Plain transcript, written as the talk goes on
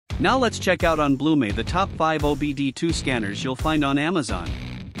Now let's check out on bluwmai the top 5 OBD2 scanners you'll find on Amazon.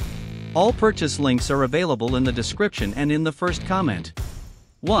 All purchase links are available in the description and in the first comment.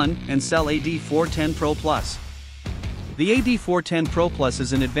 1. Ansel AD410 Pro Plus. The AD410 Pro Plus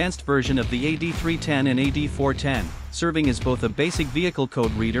is an advanced version of the AD310 and AD410, serving as both a basic vehicle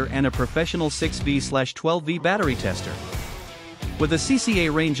code reader and a professional 6V/12V battery tester. With a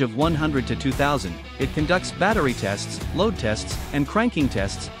CCA range of 100 to 2000, it conducts battery tests, load tests, and cranking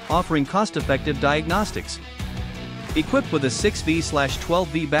tests, offering cost-effective diagnostics. Equipped with a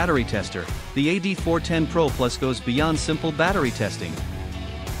 6V/12V battery tester, the AD410 Pro Plus goes beyond simple battery testing.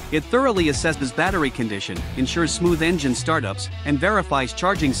 It thoroughly assesses battery condition, ensures smooth engine startups, and verifies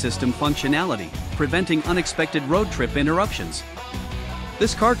charging system functionality, preventing unexpected road trip interruptions.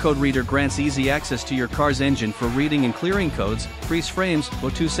 This car code reader grants easy access to your car's engine for reading and clearing codes, freeze frames,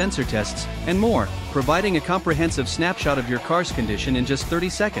 O2 sensor tests, and more, providing a comprehensive snapshot of your car's condition in just 30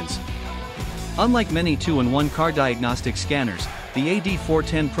 seconds. Unlike many 2-in-1 car diagnostic scanners, the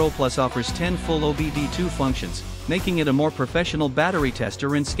AD410 Pro Plus offers 10 full OBD2 functions, making it a more professional battery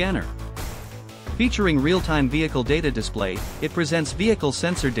tester and scanner. Featuring real-time vehicle data display, it presents vehicle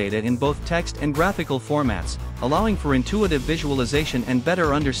sensor data in both text and graphical formats, allowing for intuitive visualization and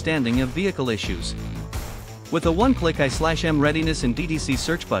better understanding of vehicle issues. With a one-click I/M readiness and DTC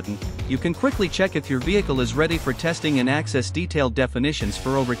search button, you can quickly check if your vehicle is ready for testing and access detailed definitions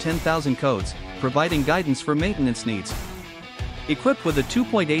for over 10,000 codes, providing guidance for maintenance needs. Equipped with a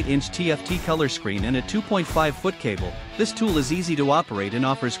 2.8-inch TFT color screen and a 2.5-foot cable, this tool is easy to operate and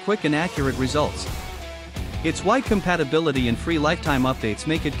offers quick and accurate results. Its wide compatibility and free lifetime updates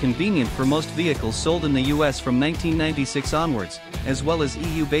make it convenient for most vehicles sold in the US from 1996 onwards, as well as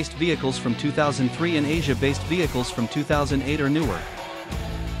EU-based vehicles from 2003 and Asia-based vehicles from 2008 or newer.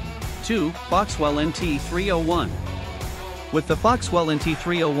 2. Foxwell NT301. With the Foxwell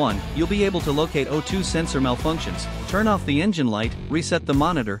NT301, you'll be able to locate O2 sensor malfunctions, turn off the engine light, reset the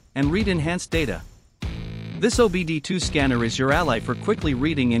monitor, and read enhanced data. This OBD2 scanner is your ally for quickly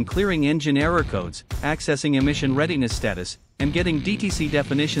reading and clearing engine error codes, accessing emission readiness status, and getting DTC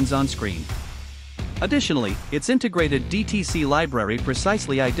definitions on screen. Additionally, its integrated DTC library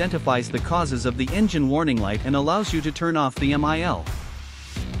precisely identifies the causes of the engine warning light and allows you to turn off the MIL.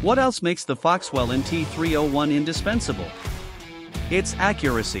 What else makes the Foxwell NT301 indispensable? Its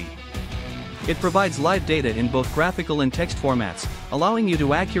accuracy. It provides live data in both graphical and text formats, allowing you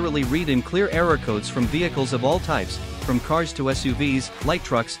to accurately read and clear error codes from vehicles of all types, from cars to SUVs, light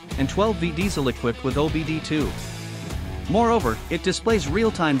trucks, and 12V diesel equipped with OBD2. Moreover, it displays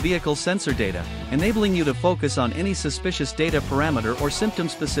real-time vehicle sensor data, enabling you to focus on any suspicious data parameter or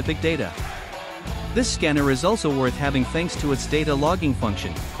symptom-specific data. This scanner is also worth having thanks to its data logging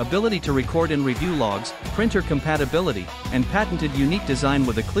function, ability to record and review logs, printer compatibility, and patented unique design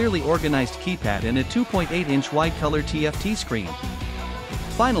with a clearly organized keypad and a 2.8-inch wide-color TFT screen.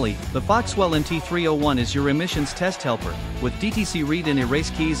 Finally, the Foxwell NT301 is your emissions test helper, with DTC read and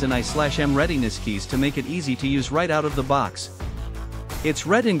erase keys and I/M readiness keys to make it easy to use right out of the box. Its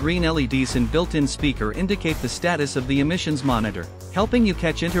red and green LEDs and built-in speaker indicate the status of the emissions monitor, helping you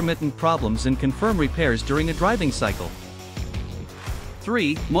catch intermittent problems and confirm repairs during a driving cycle.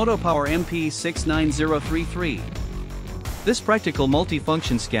 3. Motopower MP69033. This practical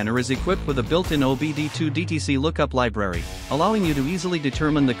multi-function scanner is equipped with a built-in OBD2 DTC lookup library, allowing you to easily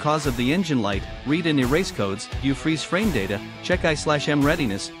determine the cause of the engine light, read and erase codes, view freeze frame data, check I/M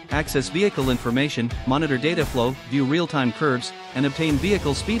readiness, access vehicle information, monitor data flow, view real-time curves, and obtain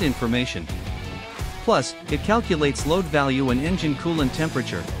vehicle speed information. Plus, it calculates load value and engine coolant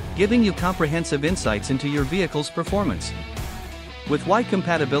temperature, giving you comprehensive insights into your vehicle's performance. With wide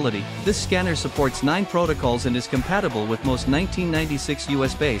compatibility, this scanner supports 9 protocols and is compatible with most 1996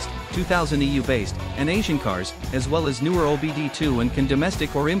 US-based, 2000 EU-based, and Asian cars, as well as newer OBD2 and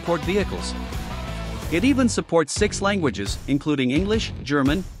domestic or import vehicles. It even supports 6 languages, including English,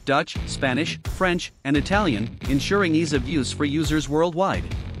 German, Dutch, Spanish, French, and Italian, ensuring ease of use for users worldwide.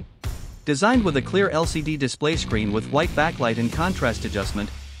 Designed with a clear LCD display screen with white backlight and contrast adjustment,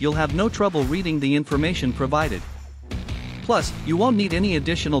 you'll have no trouble reading the information provided. Plus, you won't need any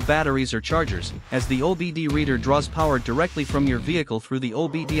additional batteries or chargers, as the OBD reader draws power directly from your vehicle through the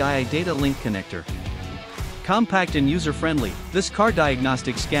OBD2 data link connector. Compact and user-friendly, this car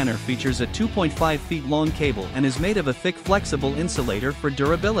diagnostic scanner features a 2.5 feet long cable and is made of a thick flexible insulator for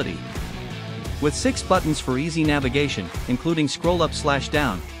durability. With 6 buttons for easy navigation, including scroll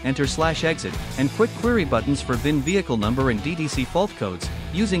up/down, enter/exit, and quick query buttons for VIN vehicle number and DTC fault codes,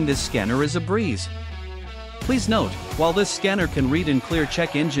 using this scanner is a breeze. Please note, while this scanner can read and clear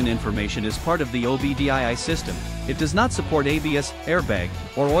check engine information as part of the OBD2 system, it does not support ABS, airbag,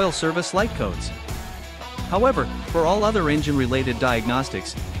 or oil service light codes. However, for all other engine-related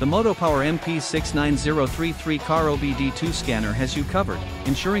diagnostics, the Motopower MP69033 car OBD2 scanner has you covered,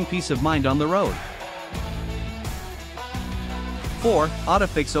 ensuring peace of mind on the road. 4.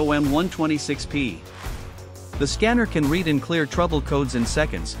 Autofix OM126P. The scanner can read and clear trouble codes in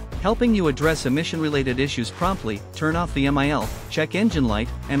seconds, helping you address emission-related issues promptly, turn off the MIL, check engine light,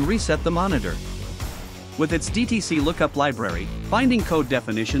 and reset the monitor. With its DTC lookup library, finding code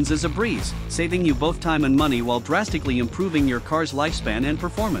definitions is a breeze, saving you both time and money while drastically improving your car's lifespan and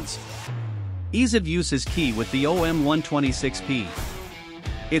performance. Ease of use is key with the OM126P.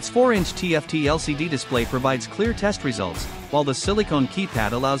 Its 4-inch TFT LCD display provides clear test results, while the silicone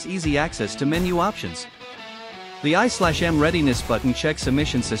keypad allows easy access to menu options. The I/M readiness button checks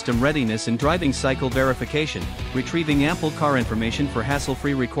emission system readiness and driving cycle verification, retrieving ample car information for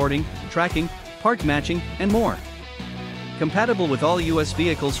hassle-free recording, tracking, part matching, and more. Compatible with all US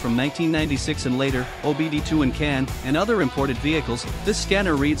vehicles from 1996 and later, OBD2 and CAN, and other imported vehicles, this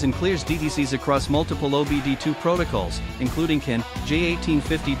scanner reads and clears DTCs across multiple OBD2 protocols, including CAN,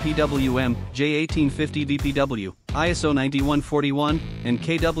 J1850 PWM, J1850 VPW, ISO 9141, and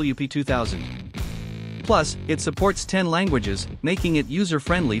KWP 2000. Plus, it supports 10 languages, making it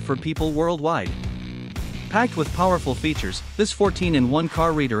user-friendly for people worldwide. Packed with powerful features, this 14-in-1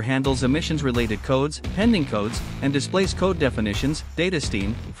 car reader handles emissions-related codes, pending codes, and displays code definitions, data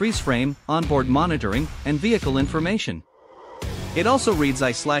steam, freeze frame, onboard monitoring, and vehicle information. It also reads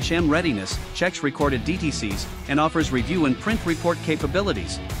I/M readiness, checks recorded DTCs, and offers review and print report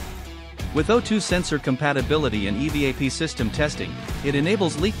capabilities. With O2 sensor compatibility and EVAP system testing, it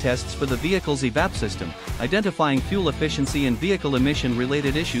enables leak tests for the vehicle's EVAP system, identifying fuel efficiency and vehicle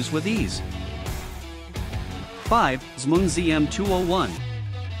emission-related issues with ease. 5. ZMUN ZM201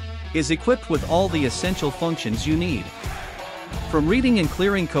 is equipped with all the essential functions you need. From reading and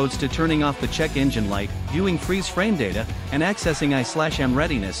clearing codes to turning off the check engine light, viewing freeze frame data, and accessing I/M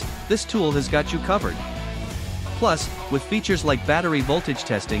readiness, this tool has got you covered. Plus, with features like battery voltage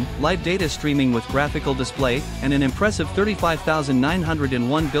testing, live data streaming with graphical display, and an impressive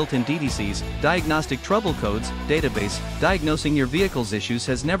 35,901 built-in DTCs, diagnostic trouble codes, database, diagnosing your vehicle's issues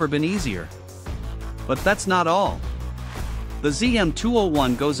has never been easier. But that's not all. The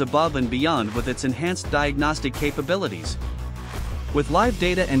ZM201 goes above and beyond with its enhanced diagnostic capabilities. With live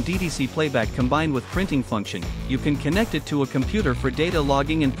data and DTC playback combined with printing function, you can connect it to a computer for data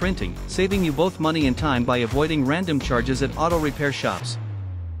logging and printing, saving you both money and time by avoiding random charges at auto repair shops.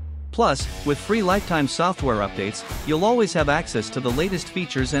 Plus, with free lifetime software updates, you'll always have access to the latest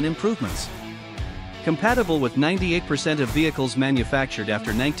features and improvements. Compatible with 98% of vehicles manufactured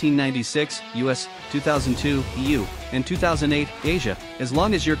after 1996, US, 2002, EU, and 2008, Asia, as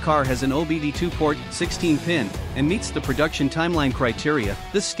long as your car has an OBD2 port, 16-pin, and meets the production timeline criteria,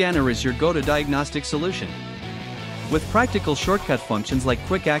 this scanner is your go-to diagnostic solution. With practical shortcut functions like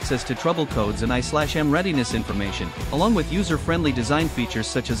quick access to trouble codes and I/M readiness information, along with user-friendly design features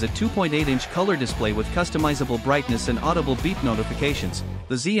such as a 2.8-inch color display with customizable brightness and audible beep notifications,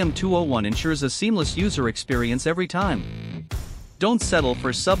 the ZM201 ensures a seamless user experience every time. Don't settle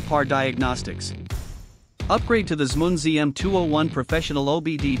for subpar diagnostics. Upgrade to the ZMUN ZM201 Professional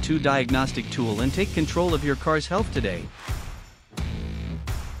OBD2 Diagnostic Tool and take control of your car's health today.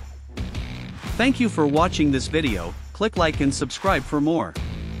 Thank you for watching this video. Click like and subscribe for more.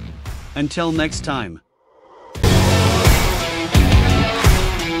 Until next time.